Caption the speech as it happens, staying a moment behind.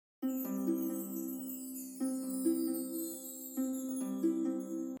Hey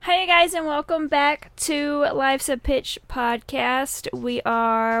guys, and welcome back to Life's a Pitch podcast. We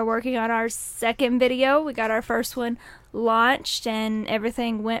are working on our second video. We got our first one launched and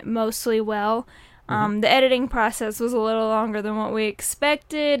everything went mostly well. The editing process was a little longer than what we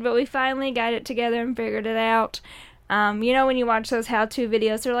expected, but we finally got it together and figured it out. You know, when you watch those how-to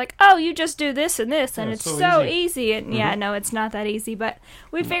videos, they're like, oh, you just do this and this, and it's so easy. And yeah, no, it's not that easy, but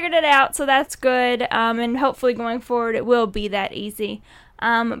we figured it out, so that's good. And hopefully going forward, it will be that easy.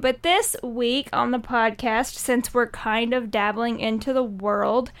 But this week on the podcast, since we're kind of dabbling into the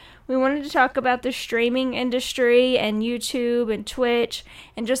world, we wanted to talk about the streaming industry and YouTube and Twitch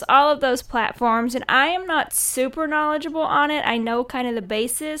and just all of those platforms. And I am not super knowledgeable on it. I know kind of the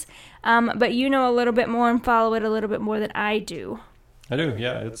basis, but you know a little bit more and follow it a little bit more than I do. I do,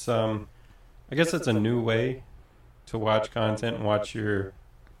 yeah. It's I guess it's a new way to watch content and watch your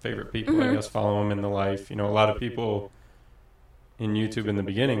favorite people, I guess, follow them in the life. You know, a lot of people in YouTube in the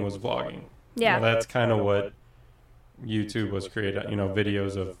beginning was vlogging. Yeah. You know, that's kind of what YouTube was created, you know,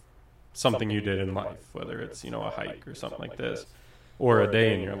 videos of something you did in life, whether it's, you know, a hike or something like this, or a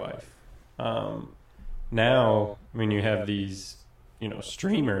day in your life. Now, I mean, you have these, you know,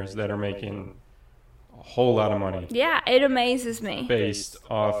 streamers that are making a whole lot of money. Yeah, it amazes me. Based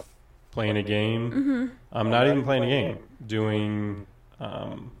off playing a game. I'm not even playing a game. Doing,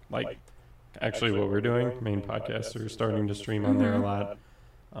 like, actually what we're doing. Main podcasts are starting to stream on there a lot.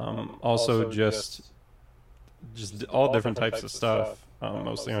 Also just all different types of stuff,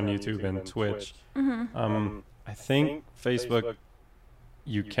 mostly on YouTube and Twitch. I think Facebook,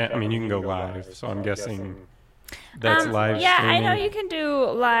 you can go live, so I'm guessing that's live yeah, streaming. I know you can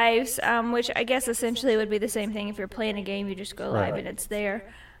do lives, which I guess essentially would be the same thing. If you're playing a game, you just go live and it's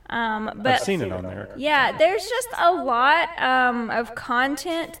there. But I've seen it on there. Yeah, there's just a lot of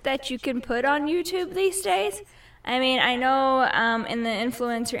content that you can put on YouTube these days. I mean, I know in the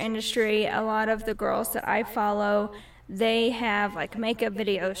influencer industry, a lot of the girls that I follow, they have like makeup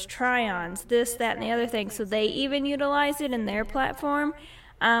videos, try-ons, this, that, and the other thing. So they even utilize it in their platform.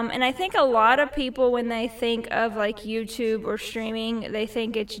 And I think a lot of people, when they think of like YouTube or streaming, they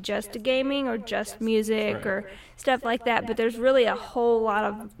think it's just gaming or just music or stuff like that. But there's really a whole lot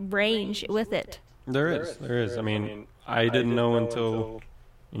of range with it. There is. I mean, I didn't know until,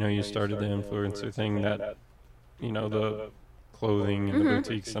 you know, you started the influencer thing that, you know, the clothing and the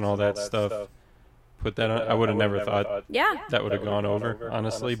boutiques and all that stuff, put that on. I would have never thought that would have gone over,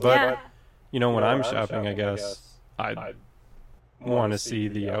 honestly. But, you know, when I'm shopping, I guess I want to see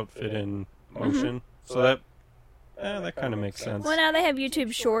the outfit in motion. So that kind of makes sense. Well, now they have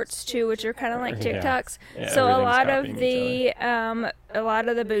YouTube Shorts too, which are kind of like TikToks. Yeah, so a lot of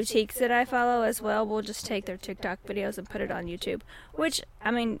the boutiques that I follow as well will just take their TikTok videos and put it on YouTube. Which, I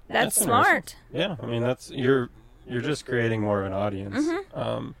mean, that's smart. Yeah, I mean, that's you're just creating more of an audience.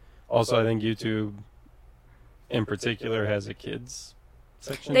 Also, I think YouTube in particular has a kids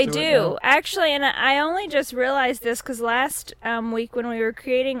section. They do, actually, and I only just realized this because last week when we were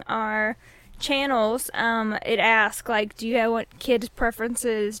creating our channels, it asked, like, do you want kids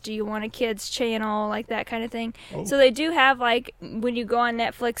preferences? Do you want a kids channel? Like that kind of thing. So they do have, like, when you go on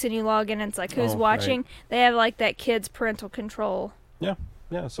Netflix and you log in, it's like who's watching. They have, like, that kids parental control. Yeah.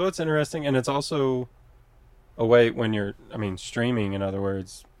 So it's interesting, and it's also a way when you're, streaming, in other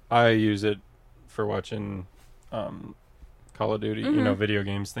words. I use it for watching Call of Duty, you know, video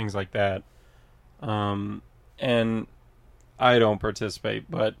games, things like that. And I don't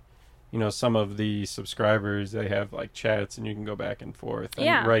participate, but, you know, some of the subscribers, they have, like, chats, and you can go back and forth.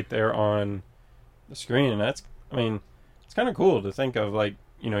 And right there on the screen. And that's, it's kind of cool to think of, like,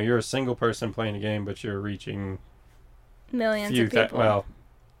 you know, you're a single person playing a game, but you're reaching millions of people. Well,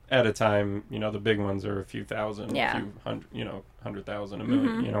 at a time, you know, the big ones are a few thousand, a few hundred, you know, 100,000, a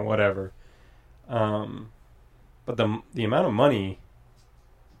million, you know, whatever. But the amount of money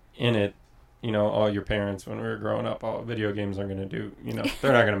in it, you know, all your parents, when we were growing up, all video games are going to do, you know,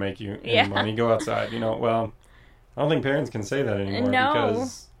 they're not going to make you any money. Go outside, you know. Well, I don't think parents can say that anymore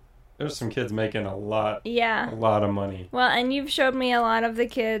because there's some kids making a lot of money. Well, and you've showed me a lot of the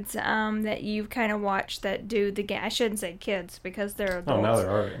kids that you've kind of watched that do the game. I shouldn't say kids because they're adults. Oh, now there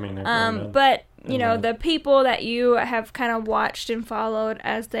are. They're but, you know, the people that you have kind of watched and followed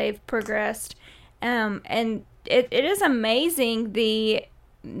as they've progressed, and it is amazing the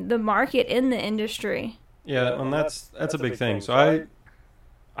market in the industry. Yeah, and that's a big thing. So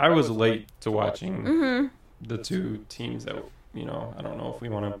I was late to watching the two teams that, you know, I don't know if we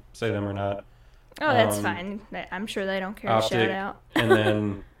want to say them or not. Oh, that's fine. I'm sure they don't care to shout out. And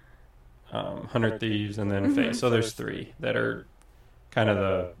then 100 Thieves and then FaZe. So there's three that are kind of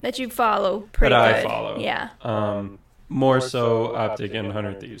the that you follow pretty that good. I follow. Yeah. More so Optic and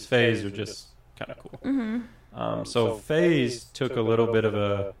 100 Thieves. FaZe are just kind of cool. Mm-hmm. So FaZe took a little bit of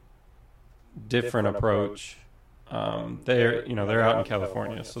a different approach. They're out in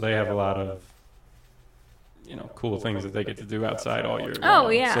California, so they have a lot of cool things that they get to do outside all year long. Oh,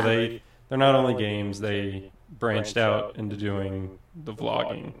 yeah. So they're not only games, they branched out into doing the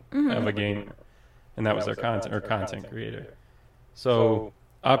vlogging of a gamer, and that was their content creator. So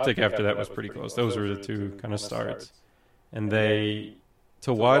Optic after that was pretty close. Those were the two kind of starts, and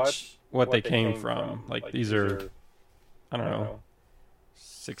to watch what they came from, like these are, I don't know,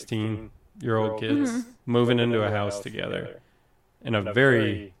 16-year-old kids moving into a house together in a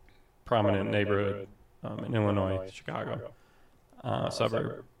very prominent neighborhood in Illinois, Chicago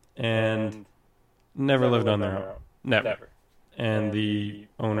suburb, and never lived on their own. Never. And the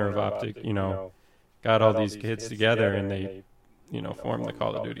owner of Optic, got all these kids together and they, formed the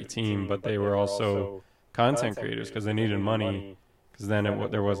Call of Duty team, but they were also content creators because they needed money because then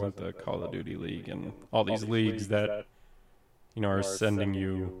there wasn't the Call of Duty League and all these leagues that, are sending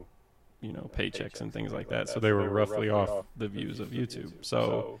you, paychecks and things like that. So they were roughly off the views of YouTube.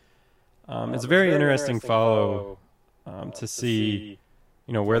 So it's a very interesting follow to see,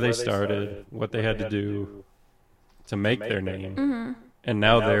 where they started, what they had to do to make their name, and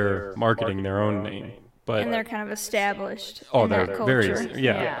now they're marketing their own name. And they're kind of established. Oh, in they're that very, culture.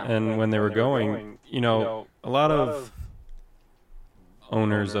 yeah. And when they were going, a lot of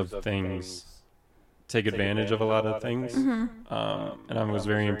owners of things take advantage of a lot of things. And I was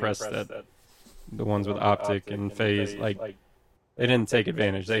very impressed that the ones with Optic and FaZe, like, they didn't take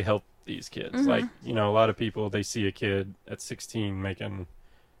advantage. They helped these kids. Like, a lot of people, they see a kid at 16 making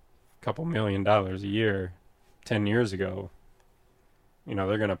a couple $1 million a year 10 years ago.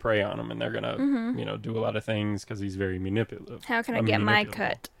 They're going to prey on him and they're going to, do a lot of things because he's very manipulative. How can I get my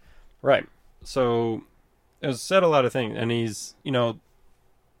cut? Right. So it was said a lot of things. And he's,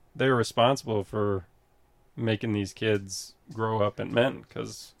 they're responsible for making these kids grow up and men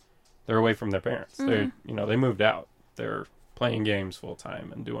because they're away from their parents. They they moved out. They're playing games full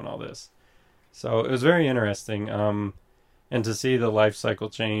time and doing all this. So it was very interesting. And to see the life cycle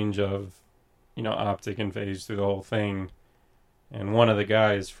change of, Optic and FaZe through the whole thing. And one of the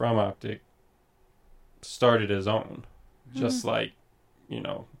guys from Optic started his own, just like,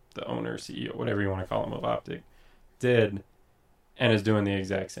 the owner, CEO, whatever you want to call him of Optic, did, and is doing the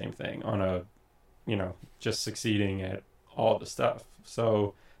exact same thing on a, just succeeding at all the stuff.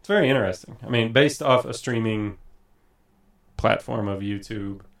 So it's very interesting. I mean, based off a streaming platform of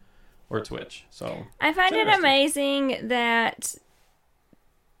YouTube or Twitch. So I find it amazing that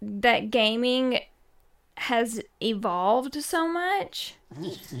gaming has evolved so much.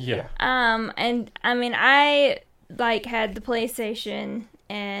 Yeah. And I mean, I had the PlayStation,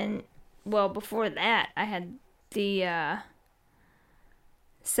 and before that, I had the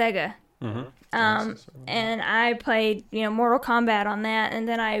Sega. And I played, Mortal Kombat on that, and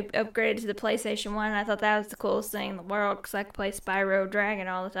then I upgraded to the PlayStation 1, and I thought that was the coolest thing in the world, because I could play Spyro Dragon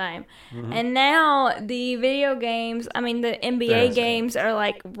all the time. And now, the video games, the NBA games are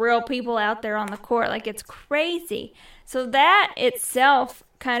like real people out there on the court, like it's crazy. So that itself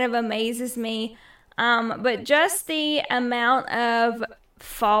kind of amazes me, but just the amount of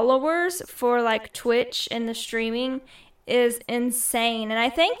followers for like Twitch and the streaming is insane, and I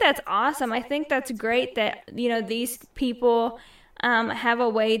think that's awesome. I think that's great that these people have a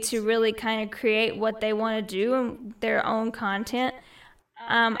way to really kind of create what they want to do and their own content.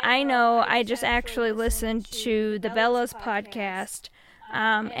 I know I just actually listened to the Bella's podcast,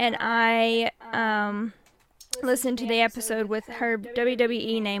 and I listened to the episode with her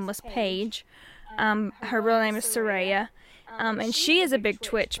WWE name was Paige. Her real name is Saraya. And she is a big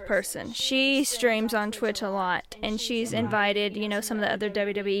Twitch person. She streams on Twitch a lot, and she's invited, some of the other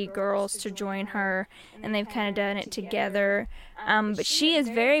WWE girls to join her, and they've kind of done it together. But she is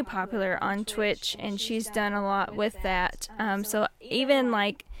very popular on Twitch, and she's done a lot with that. So even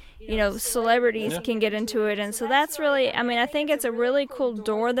celebrities can get into it, and so that's really, I think it's a really cool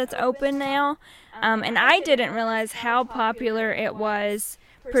door that's open now. And I didn't realize how popular it was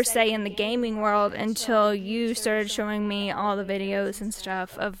per se in the gaming world until you started showing me all the videos and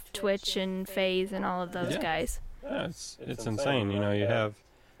stuff of Twitch and FaZe and all of those guys. Yeah, it's insane. You have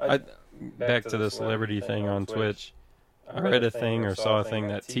back to the celebrity thing on Twitch. I read a thing or saw a thing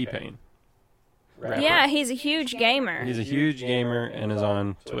that T-Pain. Rapper. Yeah, he's a huge gamer. He's a huge gamer and is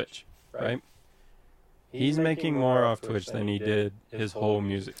on Twitch, right? He's making more off Twitch than he did his whole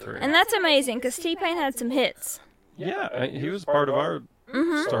music career. And that's amazing because T-Pain had some hits. Yeah, he was part of our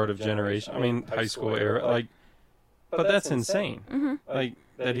start of generation. High school era. But that's insane. Mm-hmm. Like,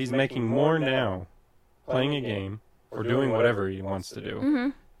 that he's making more now playing a game or doing whatever he wants to do Mm-hmm.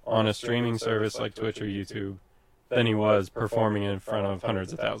 on a streaming service like Twitch or YouTube than he was performing in front of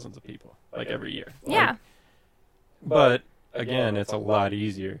hundreds of thousands of people, like, every year. Yeah. But, again, it's a lot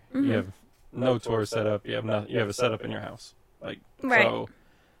easier. Mm-hmm. You have no tour set up. You have a setup in your house. Like, Right. So,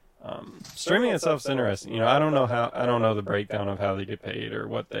 streaming itself is interesting. I don't know the breakdown of how they get paid or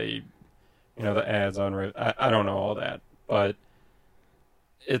what they, the ads on. I don't know all that, but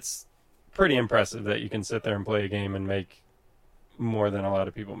it's pretty impressive that you can sit there and play a game and make more than a lot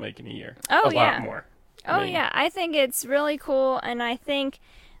of people make in a year. Oh, a yeah. lot more. Yeah, I think it's really cool, and I think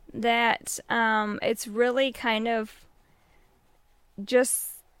that it's really kind of just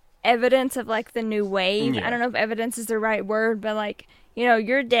evidence of, like, the new wave. Yeah. I don't know if evidence is the right word, but, like,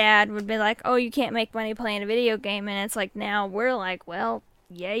 your dad would be like, oh, you can't make money playing a video game, and it's like, now we're like, well,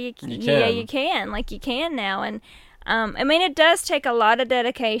 yeah, you can. Yeah, you can. Like, you can now, and I mean, it does take a lot of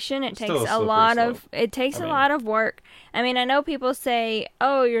dedication. It takes a lot of work. I mean, I know people say,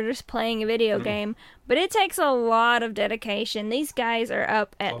 oh, you're just playing a video game, but it takes a lot of dedication. These guys are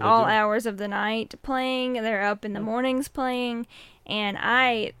up at all hours of the night playing. They're up in the mornings playing, and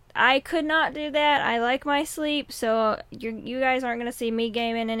I could not do that. I like my sleep, so you guys aren't going to see me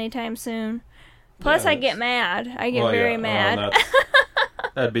gaming anytime soon. Plus, I get mad. I get very mad.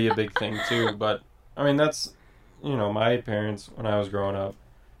 That'd be a big thing, too. But, I mean, that's, my parents, when I was growing up,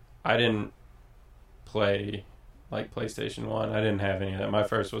 I didn't play, like, PlayStation 1. I didn't have any of that. My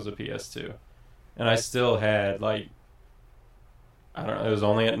first was a PS2. And I still had, like, I don't know, it was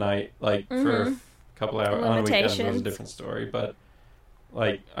only at night, like, for a couple hours. On weekends, it was a different story. But,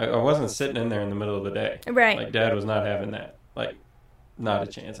 like, I wasn't sitting in there in the middle of the day. Right. Like, Dad was not having that. Like, not a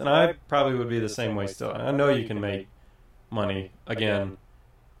chance. And I probably would be the same way still. I know you can make money. Again,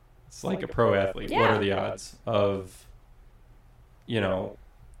 it's like a pro athlete. Yeah. What are the odds of,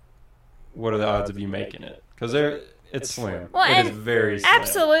 what are the odds of you making it? Because it's slim. Well, it is very slim.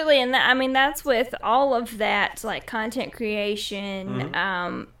 Absolutely. And I mean, that's with all of that, like, content creation,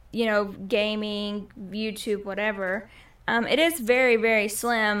 gaming, YouTube, whatever. It is very, very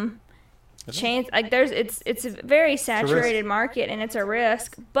slim chance. Like, it's a very saturated market, and it's a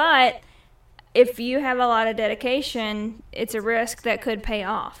risk. But if you have a lot of dedication, it's a risk that could pay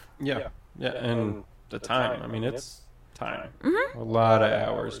off. Yeah, and the time. I mean, it's time. Mm-hmm. A lot of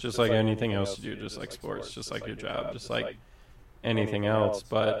hours, just like anything else you do, just like sports, just like your job, just like anything else.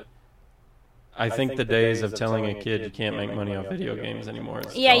 But I think the days of telling a kid you can't make money off video games anymore.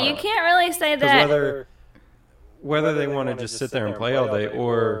 Yeah, you can't really say that. Whether they want to just sit there and play all day,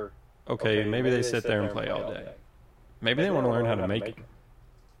 or, okay, maybe they sit there and play all day. Maybe they want to learn how to make it.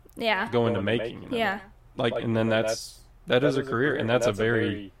 Yeah. Go into making. Yeah. Like, and then that is a career, and that's a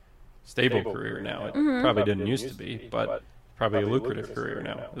very stable career now. It probably didn't used to be, but probably a lucrative career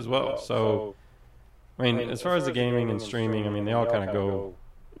now as well. So, I mean, as far as the gaming and streaming, I mean, they all kind of go...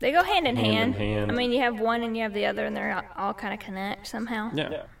 They go hand in hand. I mean, you have one and you have the other, and they're all kind of connect somehow.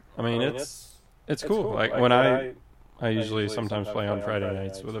 Yeah. I mean, it's cool. Like, when I usually sometimes play on Friday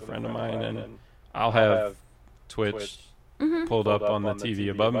nights with a friend of mine, and I'll have Twitch pulled up on the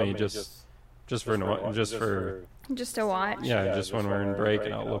TV above me just to watch. Yeah, just when we're in break,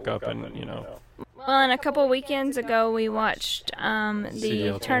 and I'll look up and, Well, and a couple weekends ago, we watched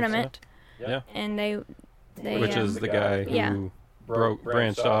the tournament. Yeah. And they which is the guy who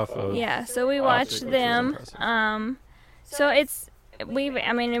branched off of. Yeah, so we watched them. So we've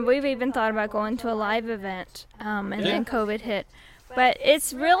even thought about going to a live event, and then COVID hit. But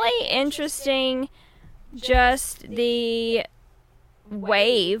it's really interesting, just the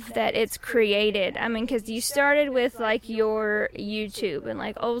wave that it's created. I mean, because you started with, like, your YouTube and,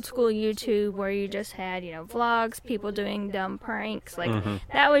 like, old school YouTube, where you just had, vlogs, people doing dumb pranks. Like,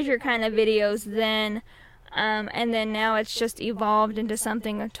 that was your kind of videos then. And then now it's just evolved into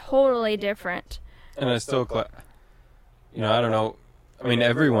something totally different. And I still, I don't know. I mean,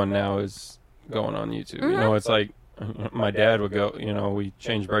 everyone now is going on YouTube. It's like, my dad would go, we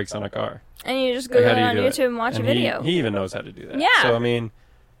change brakes on a car. And you just go on YouTube and watch a video. He even knows how to do that. Yeah. So, I mean,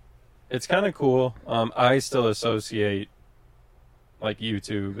 it's kind of cool. I still associate, like,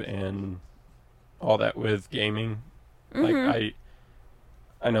 YouTube and all that with gaming. Like,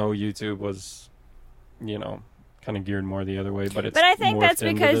 I know YouTube was, kind of geared more the other way, but I think that's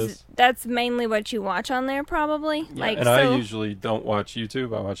because that's mainly what you watch on there, probably. Yeah, I usually don't watch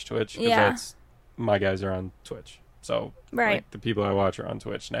YouTube. I watch Twitch, because my guys are on Twitch. So, like, the people I watch are on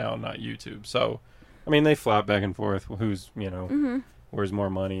Twitch now, not YouTube. So, I mean, they flop back and forth. Who's, where's more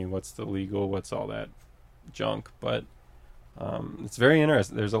money? What's the legal? What's all that junk? But it's very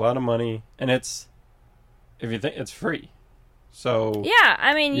interesting. There's a lot of money, and it's if you think it's free. So yeah,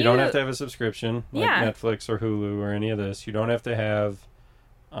 I mean, you don't have to have a subscription like Yeah. Netflix or Hulu or any of this. You don't have to have,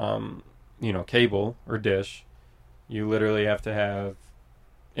 cable or dish. You literally have to have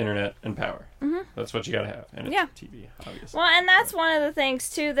internet and power. Mhm. That's what you got to have, and it's Yeah. TV, obviously. Well, and that's one of the things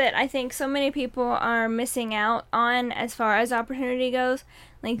too that I think so many people are missing out on as far as opportunity goes.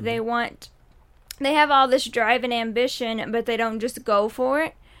 Like they have all this drive and ambition, but they don't just go for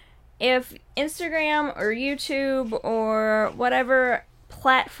it. If Instagram or YouTube or whatever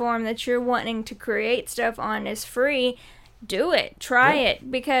platform that you're wanting to create stuff on is free, do it. Try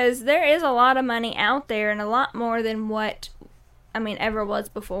it, because there is a lot of money out there, and a lot more than what ever was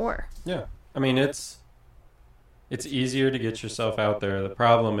before. Yeah, I mean it's easier to get yourself out there. The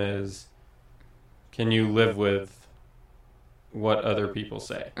problem is, can you live with what other people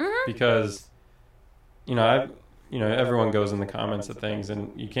say? Because everyone goes in the comments of things,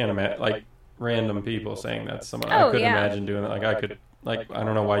 and you can't imagine, like, random people saying that. I couldn't imagine doing that. I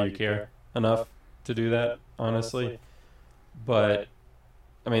don't know why you care enough to do that, honestly. But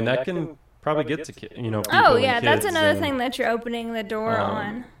I mean, that can probably get to people. Oh yeah, and that's kids another and, thing that you're opening the door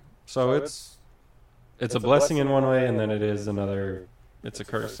on. So it's a blessing in one way, and then it's a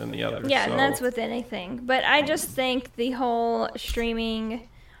curse in the other. Yeah, so. and that's with anything. But I just think the whole streaming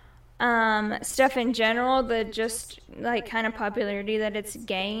stuff in general, the just like kind of popularity that it's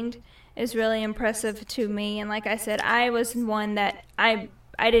gained is really impressive to me. And like I said, I was one that I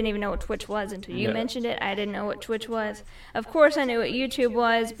didn't even know what Twitch was until you mentioned it. I didn't know what Twitch was. Of course, I knew what YouTube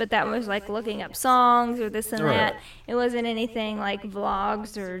was, but that was like looking up songs or this and that. It wasn't anything like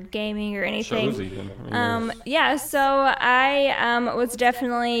vlogs or gaming or anything. Shows even. So I was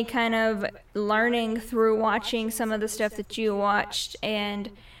definitely kind of learning through watching some of the stuff that you watched,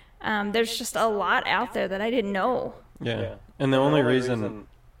 and there's just a lot out there that I didn't know. Yeah, and the only reason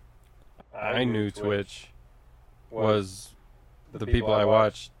I knew Twitch was the people I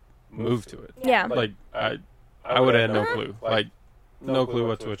watched moved to it. Yeah. Like, I would have had no clue. Like, no clue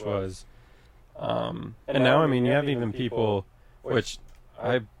what Twitch was. And now, I mean, you have even people, which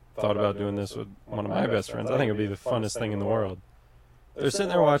I thought about doing this with one of my best friends. I think it would be the funnest thing in the world. They're sitting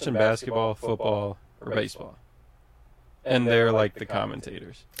there watching basketball, football, or baseball. And they're like the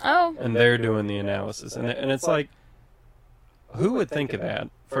commentators. Oh. And they're doing the analysis. And it's like, who would think of that,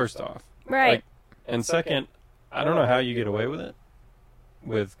 first off? Right. Like, and second, I don't know how you get away with it,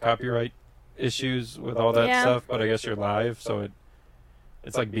 with copyright issues, with all that stuff, but I guess you're live, so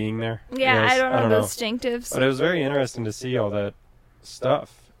it's like being there. Yeah, I don't know the distinctives. But it was very interesting to see all that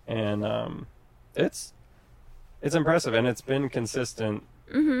stuff, and it's impressive, and it's been consistent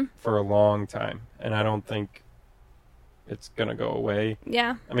for a long time, and I don't think it's going to go away.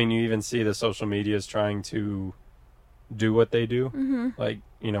 Yeah. I mean, you even see the social medias trying to do what they do, like,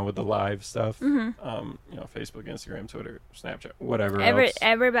 with the live stuff, Facebook, Instagram, Twitter, Snapchat, whatever else.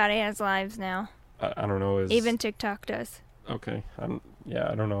 Everybody has lives now. I don't know. Even TikTok does. Okay. I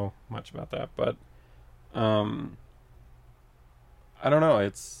don't know much about that, but I don't know.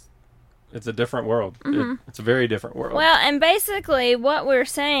 It's a different world. It's a very different world. Well, and basically what we're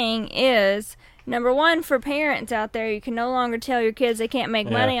saying is, number one, for parents out there, you can no longer tell your kids they can't make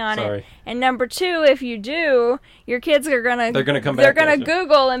money on it. And number two, if you do, your kids are they're gonna come back. They're gonna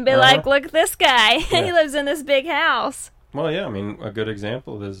Google and be like, "Look at this guy. He lives in this big house." Well, yeah. I mean, a good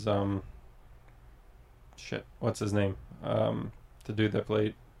example is what's his name? The dude that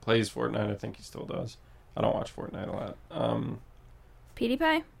plays Fortnite. I think he still does. I don't watch Fortnite a lot.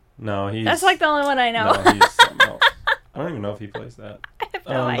 PewDiePie? No, that's like the only one I know. No, he's something else. I don't even know if he plays that. I have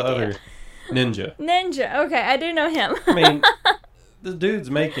no idea. The other Ninja. Okay, I do know him. I mean, the dude's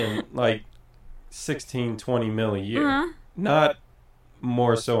making like 16, 20 mil a year. Not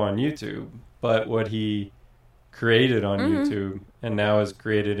more so on YouTube, but what he created on YouTube and now has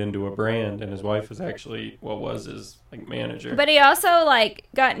created into a brand, and his wife is actually was his manager. But he also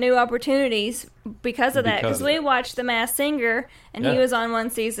got new opportunities because of that, because we watched The Masked Singer and he was on one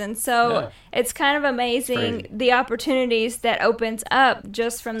season, so it's kind of amazing the opportunities that opens up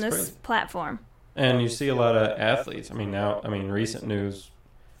just from this platform. And you see a lot of athletes. Recent news,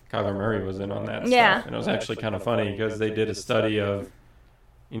 Kyler Murray was in on that stuff, and it was actually kind of funny because they did a study of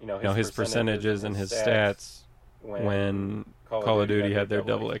his percentages and his stats when Call of Duty had their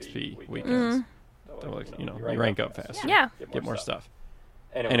double XP weekends. You rank up faster. Yeah. Get more stuff.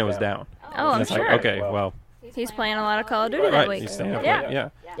 And it was down. Oh, I'm sure. Okay, well. He's playing a lot of Call of Duty that week. He's staying up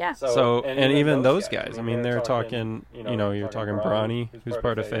yeah. So, and even those guys, they're talking, you're talking Bronny, who's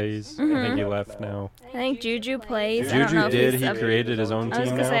part of FaZe. I think he left now. I think Juju plays. Juju did. He created his own team now. I was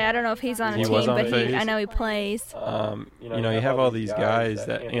going to say, I don't know if he's on a team, but I know he plays. You have all these guys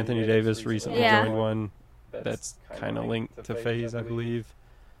that Anthony Davis recently joined one that's kind of linked to FaZe, I believe.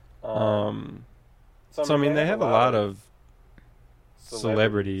 So I mean, they have a lot of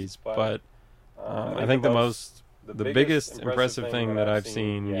celebrities, but I think the biggest impressive thing that I've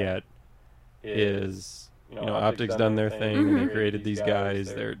seen yet is, Optic's done their thing. Mm-hmm. They created these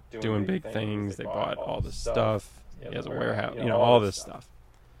guys. They're doing big things. They bought all this stuff. He has a warehouse. All this stuff.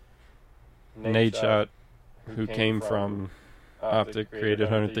 Nadeshot, who came from Optic, created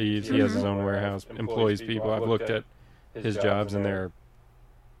 100 Thieves. He has his own warehouse, employs people. I've looked at his jobs, and their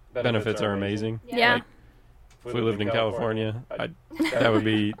benefits are amazing. Yeah. Like, if we lived in California, that would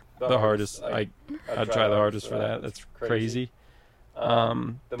be the hardest. I'd try the hardest for that. That's crazy.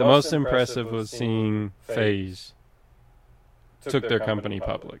 The most impressive was seeing FaZe took their company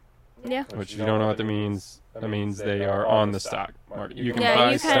public. Yeah. Which, if you don't know what that means they are on the stock market. You can buy you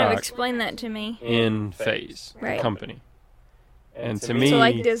kind of stock explained that to me. in FaZe, Right. the company. And to me, So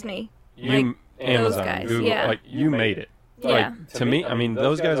like Disney. Amazon, those guys, Google, yeah. you made it. Yeah. To me,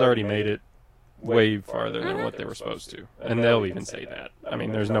 those guys already made it way farther than what they were supposed to. And they'll even say that.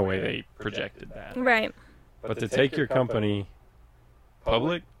 There's no way they projected that. Right. But to take your company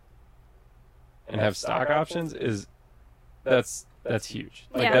public and have stock options that's huge.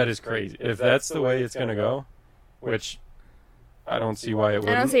 Yeah. That is crazy. If that's the way it's going to go, which I don't see why it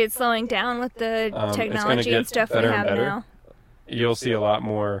wouldn't. I don't see it slowing down with the It's gonna technology get and stuff we better and have better. now. You'll see a lot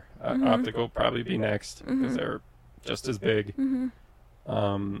more. Optic will probably be next because they're just as big.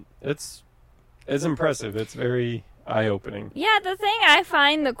 It's impressive. It's very eye-opening. Yeah, the thing I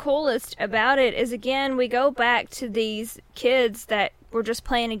find the coolest about it is, again, we go back to these kids that were just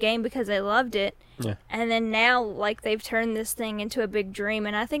playing a game because they loved it. Yeah. And then now, they've turned this thing into a big dream.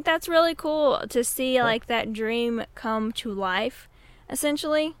 And I think that's really cool to see, that dream come to life,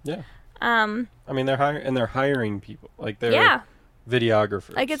 essentially. Yeah. They're hiring people. They're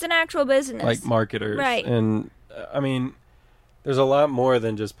videographers. it's an actual business. Marketers. Right. And, there's a lot more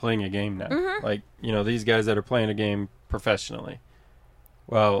than just playing a game now. These guys that are playing a game professionally.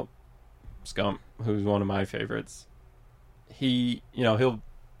 Well, Scump, who's one of my favorites, he'll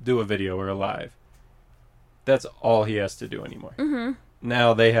do a video or a live. That's all he has to do anymore.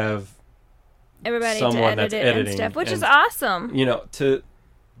 Now they have everybody someone to edit that's it editing and stuff, which is and, awesome. To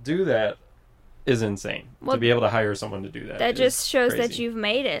do that is insane. Well, to be able to hire someone to do that. That just shows crazy. that you've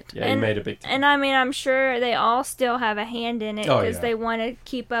made it. Yeah, you made a big team. And I'm sure they all still have a hand in it because yeah. they want to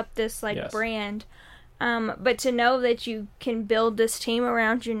keep up this Yes. brand. But to know that you can build this team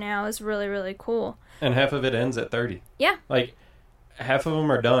around you now is really, really cool. And half of it ends at 30. Yeah. Half of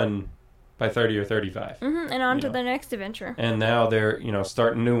them are done by 30 or 35. And on to the next adventure. And now they're,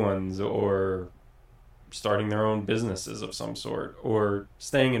 starting new ones or starting their own businesses of some sort or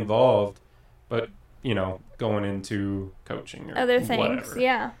staying involved, but, going into coaching or Other things. whatever.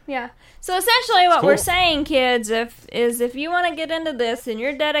 Yeah. So essentially what Cool. we're saying, kids, if you want to get into this and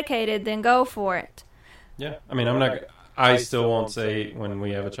you're dedicated, then go for it. Yeah. I still won't say when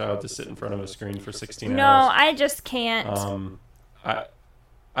we have a child to sit in front of a screen for 16 No, hours. I just can't. I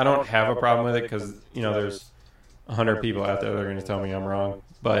don't have a problem with it because, there's 100 people out there that are going to tell me I'm wrong.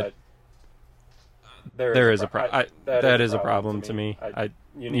 But there is a problem. That is a problem to me.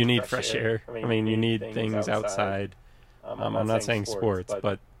 You need fresh air. You need things outside. I'm not saying sports,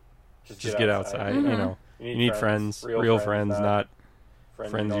 but just get outside. You need friends, real friends, not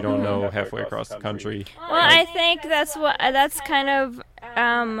friends you don't know halfway across the country. Well, I think that's kind of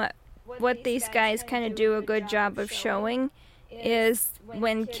what these guys kind of do a good job of showing is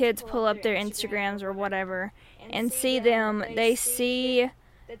when kids pull up their Instagrams or whatever and see them, they see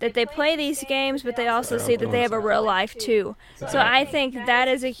that they play these games, but they also see that they have a real life too. So I think that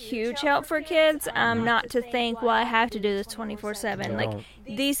is a huge help for kids, not to think, well, I have to do this 24/7.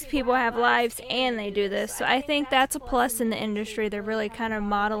 These people have lives and they do this. So I think that's a plus in the industry. They're really kind of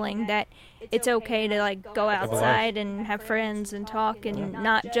modeling that it's okay to go outside and have friends and talk and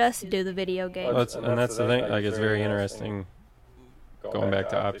not just do the video game. That's the thing. It's very interesting. Going back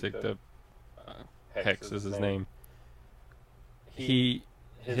to Optic, Hex is his name.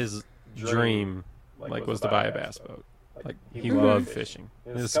 His dream, was to buy a bass boat. He loved fishing.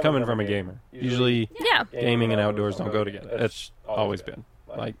 This is coming from a gamer. Usually, gaming and outdoors don't go together. That's always been.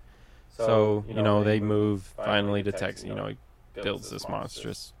 So, they move finally to Texas. He builds this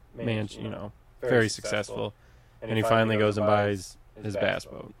monstrous mansion, very successful. And he finally goes and buys his bass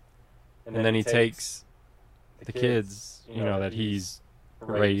boat. And then he takes the kids, that he's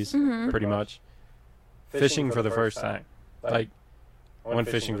raised, pretty much, fishing for the first time. I went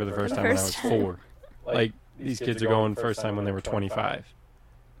fishing for the first time when I was 4. These kids are going first time when they were 25.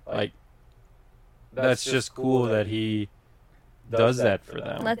 That's just cool that he does that for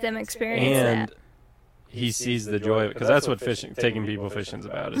them. Let them experience and that. he sees the joy, because that's what taking people fishing's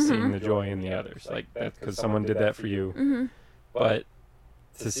about, is seeing the joy in the others. Like, that, because someone did that for you. But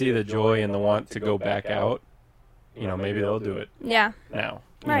to see the joy and the want to go back out, maybe they'll do it. Yeah. Now.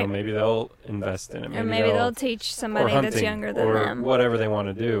 Right. Maybe they'll invest in it. Or maybe they'll teach somebody hunting, that's younger than or them. whatever they want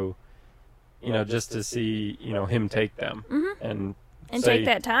to do. Just to see, him take them and say, take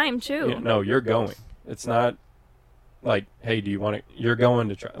that time too. No, you're going. It's not like, hey, do you want to? You're going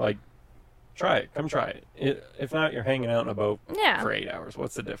to try. Like, try it. Come try it. If not, you're hanging out in a boat for 8 hours.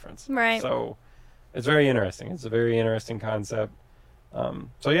 What's the difference? Right. So, it's very interesting. It's a very interesting concept.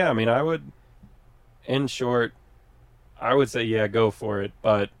 So yeah, I would, in short, I would say, yeah, go for it,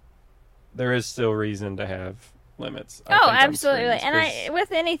 but there is still reason to have limits. Absolutely. And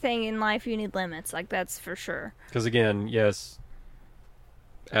with anything in life, you need limits. Like, that's for sure. Because again, yes,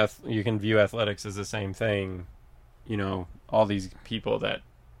 you can view athletics as the same thing. All these people that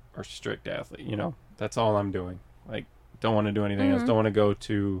are strict athletes, that's all I'm doing. Like, don't want to do anything else. Don't want to go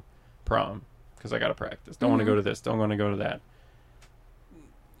to prom because I got to practice. Don't want to go to this. Don't want to go to that.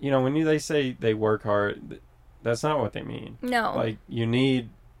 When they say they work hard, that's not what they mean. No. Like, you need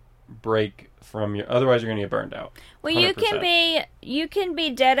break from otherwise you're going to get burned out. Well, 100%. you can be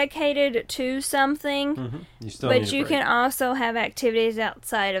dedicated to something, but you can also have activities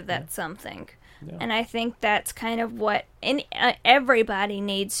outside of that something. Yeah. And I think that's kind of what everybody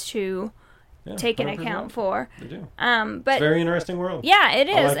needs to take an account for. They do. But it's a very interesting world. Yeah, it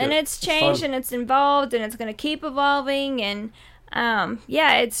is. Like and it's changed and it's involved and it's going to keep evolving and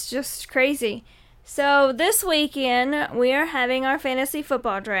it's just crazy. So this weekend we are having our fantasy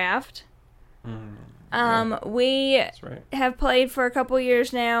football draft. We have played for a couple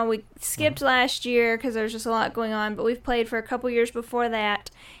years now. We skipped last year because there's just a lot going on, but we've played for a couple years before that.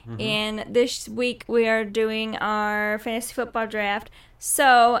 And this week we are doing our fantasy football draft.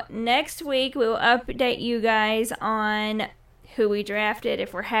 So next week we will update you guys on who we drafted,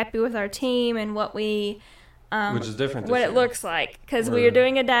 if we're happy with our team, and what we... which is different what it looks like, because we are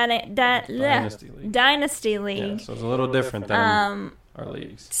doing a dynasty league. Yeah, so it's a little different than our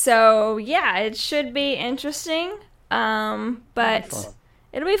leagues. So yeah, it should be interesting, but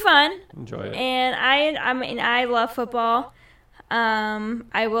it'll be fun. Enjoy it. And I love football.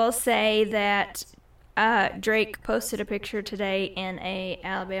 I will say that Drake posted a picture today in a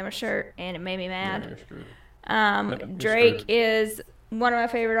Alabama shirt, and it made me mad. Drake is one of my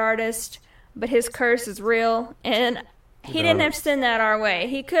favorite artists. But his curse is real, and he didn't have to send that our way.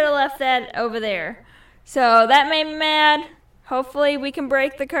 He could have left that over there. So that made me mad. Hopefully we can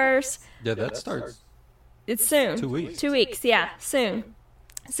break the curse. Yeah, that starts. It's soon. 2 weeks. 2 weeks, yeah, soon.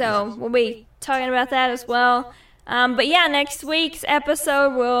 So we'll be talking about that as well. But yeah, next week's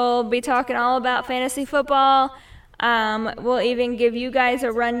episode we'll be talking all about fantasy football. We'll even give you guys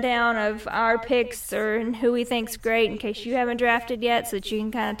a rundown of our picks or who we think's great in case you haven't drafted yet, so that you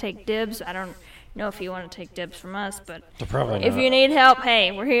can kind of take dibs. I don't know if you want to take dibs from us, but if you need help,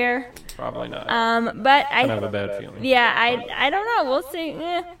 hey, we're here. Probably not. But I have a bad feeling. Yeah, I don't know. We'll see.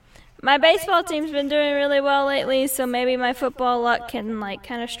 My baseball team's been doing really well lately, so maybe my football luck can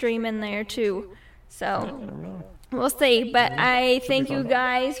kind of stream in there too. So we'll see. But I thank you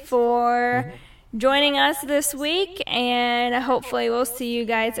guys for joining us this week, and hopefully we'll see you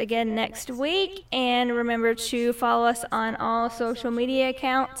guys again next week. And remember to follow us on all social media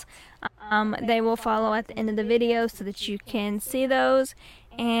accounts. They will follow at the end of the video so that you can see those,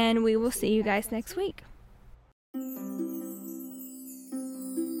 and we will see you guys next week.